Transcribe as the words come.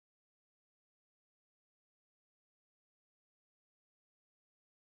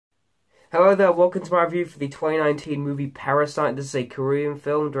Hello there, welcome to my review for the 2019 movie Parasite. This is a Korean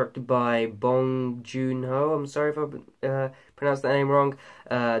film directed by Bong Joon-ho. I'm sorry if I pronounced that name wrong.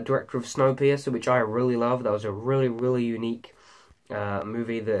 Director of Snowpiercer, which I really love. That was a really unique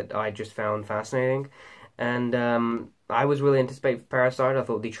movie that I just found fascinating. And I was really anticipating for Parasite. I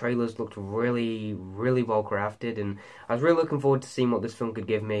thought the trailers looked really well crafted, and I was really looking forward to seeing what this film could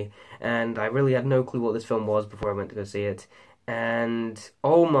give me. And I really had no clue what this film was before I went to go see it. And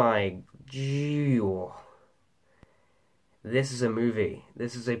oh my god, this is a movie.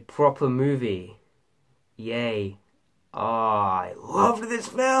 This is a proper movie. Yay. I loved this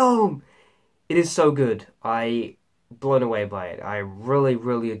film. It is so good. Blown away by it. I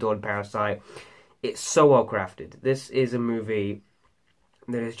really adored Parasite. It's so well crafted. This is a movie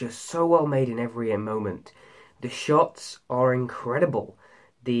that is just so well made in every moment. The shots are incredible.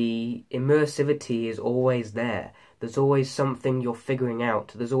 The immersivity is always there. There's always something you're figuring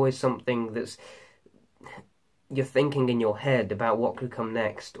out. There's always something you're thinking in your head about what could come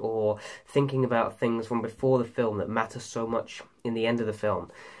next, or thinking about things from before the film that matter so much in the end of the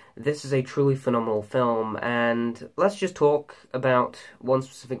film. This is a truly phenomenal film, and let's just talk about one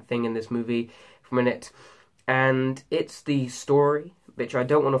specific thing in this movie for a minute, and it's the story, which I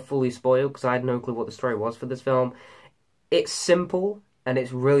don't want to fully spoil because I had no clue what the story was for this film. It's simple, and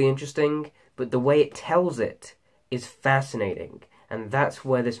it's really interesting, but the way it tells it is fascinating, and that's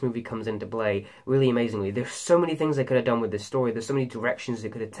where this movie comes into play really amazingly. There's so many things they could have done with this story, there's so many directions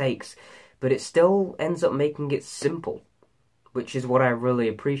it could have takes, but it still ends up making it simple, which is what I really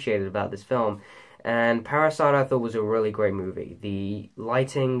appreciated about this film. And Parasite, I thought, was a really great movie. The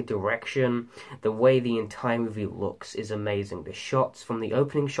lighting, direction, the way the entire movie looks is amazing. The shots, from the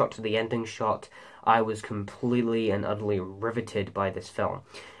opening shot to the ending shot, I was completely and utterly riveted by this film.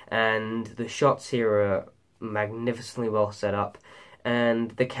 And the shots here are magnificently well set up, and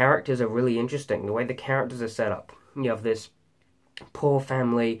the characters are really interesting. The way the characters are set up, you have this poor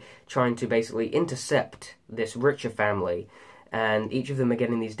family trying to basically intercept this richer family, and each of them are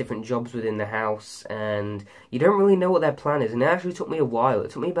getting these different jobs within the house, and you don't really know what their plan is. And it actually took me a while.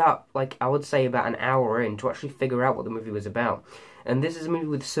 It took me about, I would say about an hour in to actually figure out what the movie was about. And this is a movie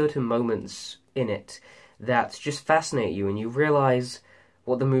with certain moments in it that just fascinate you, and you realize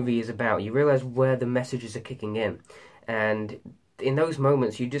what the movie is about. You realize where the messages are kicking in. And in those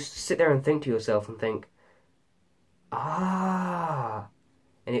moments, you just sit there and think to yourself and think, ah,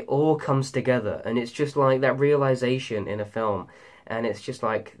 and it all comes together. And it's just like that realization in a film. And it's just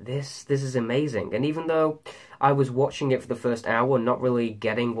like, this is amazing. And even though I was watching it for the first hour, not really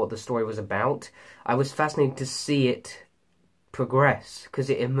getting what the story was about, I was fascinated to see it progress,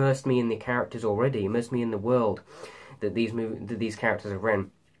 because it immersed me in the characters already, immersed me in the world that these characters are in.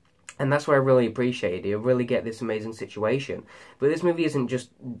 And that's what I really appreciate. You really get this amazing situation. But this movie isn't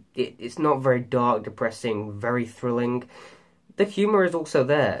just... It's not very dark, depressing, very thrilling. The humour is also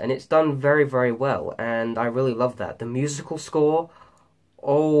there, and it's done very well, and I really love that. The musical score...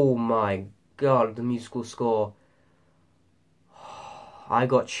 Oh my god, the musical score... I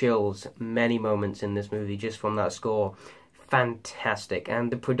got chills many moments in this movie just from that score. Fantastic.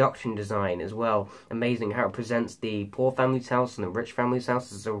 And the production design as well, amazing. How it presents the poor family's house and the rich family's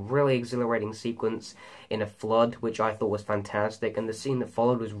house is a really exhilarating sequence in a flood, which I thought was fantastic, and the scene that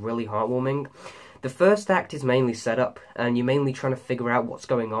followed was really heartwarming. The first act is mainly set up, and you're mainly trying to figure out what's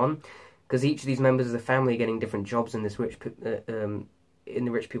going on, because each of these members of the family are getting different jobs in this in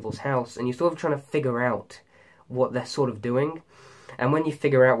the rich people's house, and you're sort of trying to figure out what they're sort of doing. And when you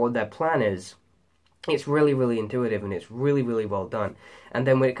figure out what their plan is, it's really intuitive, and it's really well done. And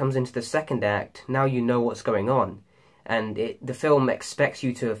then when it comes into the second act, now you know what's going on, and the film expects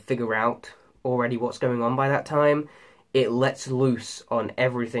you to figure out already what's going on by that time. It lets loose on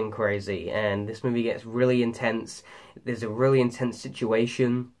everything crazy, and this movie gets really intense. There's a really intense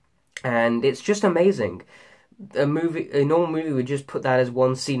situation, and it's just amazing. A normal movie would just put that as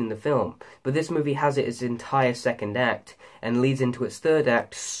one scene in the film, but this movie has it as its entire second act, and leads into its third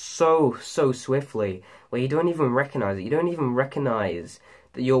act so swiftly, where you don't even recognize it. You don't even recognize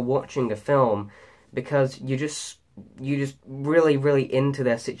that you're watching a film, because you're just really into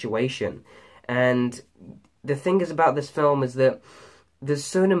their situation. And the thing is about this film is that there's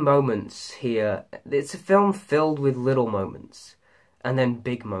certain moments here. It's a film filled with little moments, and then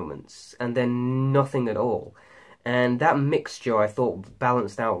big moments, and then nothing at all. And that mixture, I thought,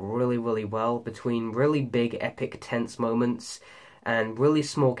 balanced out really well between really big, epic, tense moments and really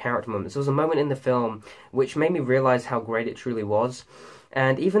small character moments. There was a moment in the film which made me realize how great it truly was.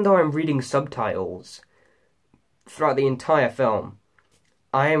 And even though I'm reading subtitles throughout the entire film,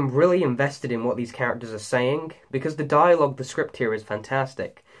 I am really invested in what these characters are saying, because the dialogue, the script here is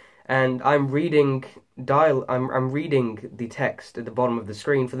fantastic. and I'm reading the text at the bottom of the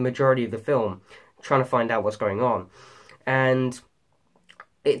screen for the majority of the film, trying to find out what's going on. And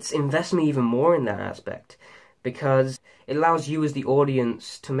it's invests me even more in that aspect because it allows you as the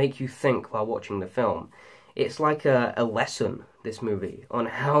audience to make you think while watching the film. It's like a lesson, this movie, on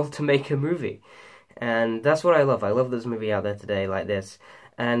how to make a movie. And that's what I love. I love this movie out there today like this.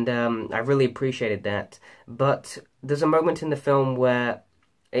 And I really appreciated that. But there's a moment in the film where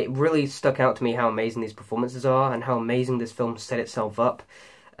it really stuck out to me how amazing these performances are and how amazing this film set itself up.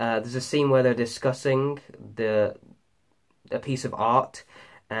 There's a scene where they're discussing a piece of art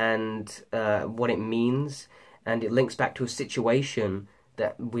and what it means, and it links back to a situation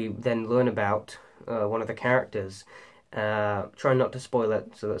that we then learn about one of the characters. Try not to spoil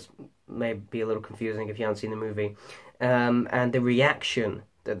it, so that's may be a little confusing if you haven't seen the movie. And the reaction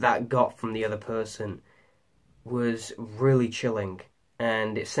that got from the other person was really chilling,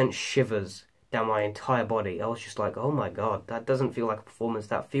 and it sent shivers down my entire body. I was just like, oh my god, that doesn't feel like a performance,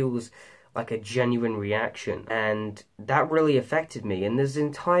 that feels like a genuine reaction, and that really affected me. And there's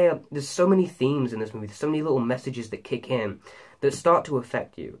so many themes in this movie, there's so many little messages that kick in that start to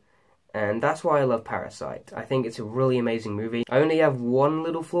affect you. And that's why I love Parasite. I think it's a really amazing movie. I only have one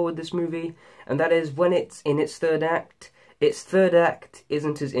little flaw with this movie, and that is when it's in its third act. Its third act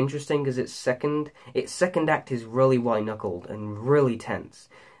isn't as interesting as its second. Its second act is really white-knuckled and really tense.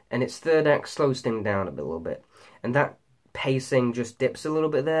 And its third act slows things down a little bit. And that pacing just dips a little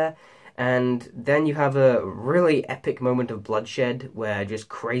bit there. And then you have a really epic moment of bloodshed where just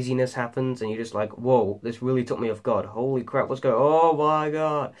craziness happens and you're just like, whoa, this really took me off guard. Holy crap, what's going on? Oh my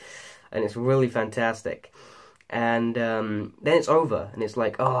god. And it's really fantastic. And then it's over, and it's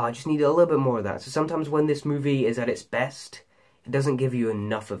like, oh, I just need a little bit more of that. So sometimes when this movie is at its best, it doesn't give you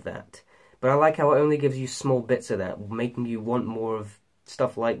enough of that. But I like how it only gives you small bits of that, making you want more of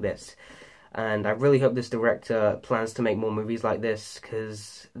stuff like this. And I really hope this director plans to make more movies like this,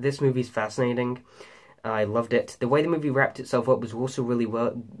 because this movie's fascinating. I loved it. The way the movie wrapped itself up was also really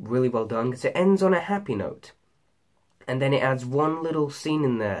well done, because it ends on a happy note. And then it adds one little scene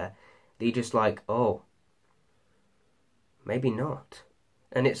in there that you're just like, oh, maybe not.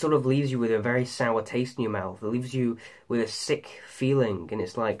 And it sort of leaves you with a very sour taste in your mouth. It leaves you with a sick feeling, and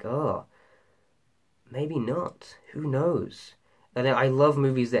it's like, oh, maybe not. Who knows? And I love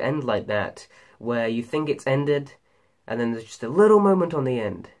movies that end like that, where you think it's ended, and then there's just a little moment on the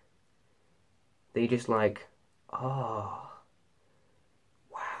end that you're just like, oh,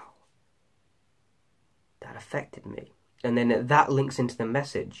 wow, that affected me. And then that links into the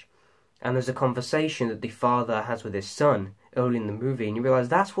message. And there's a conversation that the father has with his son early in the movie, and you realise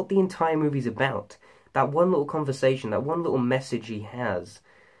that's what the entire movie's about. That one little conversation, that one little message he has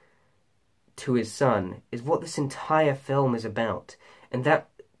to his son is what this entire film is about. And that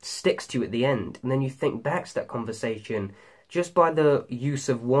sticks to you at the end. And then you think back to that conversation, just by the use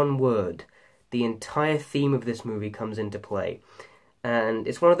of one word, the entire theme of this movie comes into play. And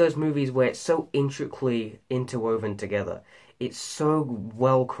it's one of those movies where it's so intricately interwoven together. It's so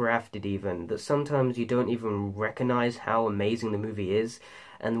well crafted even, that sometimes you don't even recognize how amazing the movie is.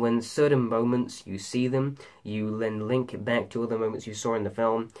 And when certain moments you see them, you then link it back to other moments you saw in the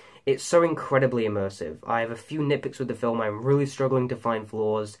film. It's so incredibly immersive. I have a few nitpicks with the film. I'm really struggling to find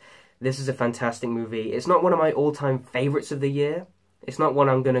flaws. This is a fantastic movie. It's not one of my all-time favorites of the year. It's not one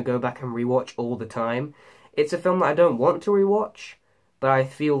I'm going to go back and rewatch all the time. It's a film that I don't want to rewatch, but I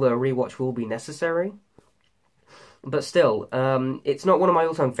feel the rewatch will be necessary. But still, it's not one of my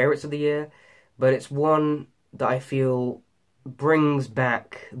all-time favorites of the year, but it's one that I feel brings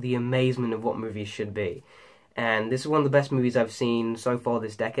back the amazement of what movies should be. And this is one of the best movies I've seen so far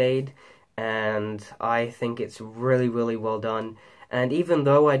this decade, and I think it's really, really well done. And even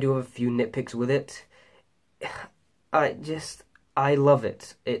though I do have a few nitpicks with it, I love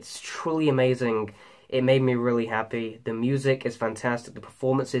it. It's truly amazing. It made me really happy. The music is fantastic. The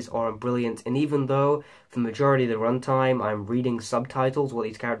performances are brilliant. And even though for the majority of the runtime I'm reading subtitles, what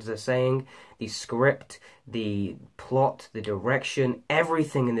these characters are saying, the script, the plot, the direction,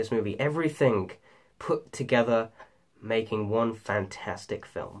 everything in this movie, everything put together, making one fantastic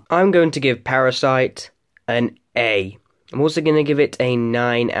film. I'm going to give Parasite an A. I'm also going to give it a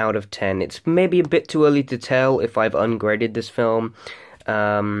 9 out of 10. It's maybe a bit too early to tell if I've ungraded this film.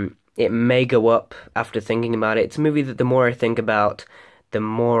 It may go up after thinking about it. It's a movie that the more I think about, the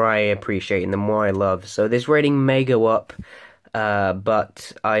more I appreciate and the more I love. So this rating may go up,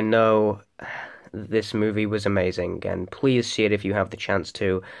 but I know this movie was amazing, and please see it if you have the chance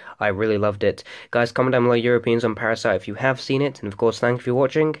to. I really loved it. Guys, comment down below your opinions on Parasite if you have seen it, and of course, thank you for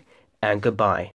watching, and goodbye.